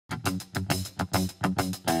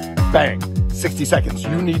Bang, 60 seconds.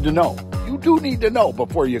 You need to know. You do need to know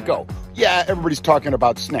before you go. Yeah, everybody's talking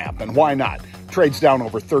about Snap, and why not? Trades down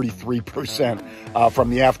over 33% from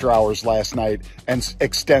the after hours last night and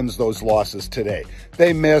extends those losses today.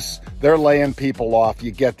 They miss, they're laying people off.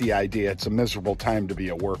 You get the idea. It's a miserable time to be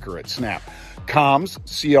a worker at Snap. COMS,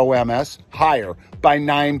 COMS, higher by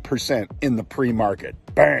 9% in the pre-market.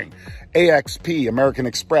 Bang. AXP, American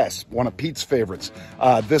Express, one of Pete's favorites.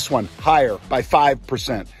 This one higher by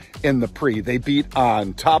 5% in the pre. They beat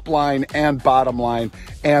on top line and bottom line,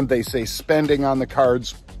 and they say spending on the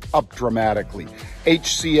cards up dramatically.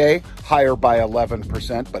 HCA higher by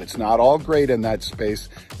 11%, but it's not all great in that space.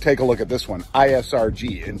 Take a look at this one.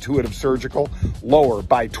 ISRG, Intuitive Surgical, lower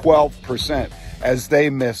by 12% as they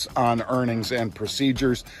miss on earnings and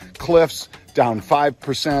procedures. Cliffs down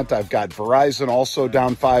 5%. I've got Verizon also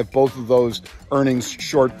down 5%. Both of those earnings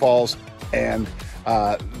shortfalls, and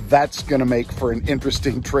that's going to make for an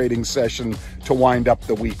interesting trading session to wind up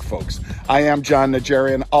the week, folks. I am Jon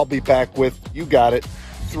Najarian. I'll be back with, you got it,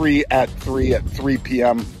 3 at 3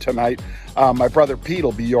 p.m. tonight. My brother Pete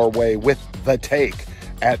will be your way with The Take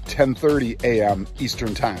at 10:30 a.m.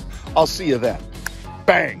 Eastern Time. I'll see you then.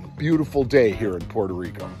 Bang! Beautiful day here in Puerto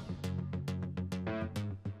Rico.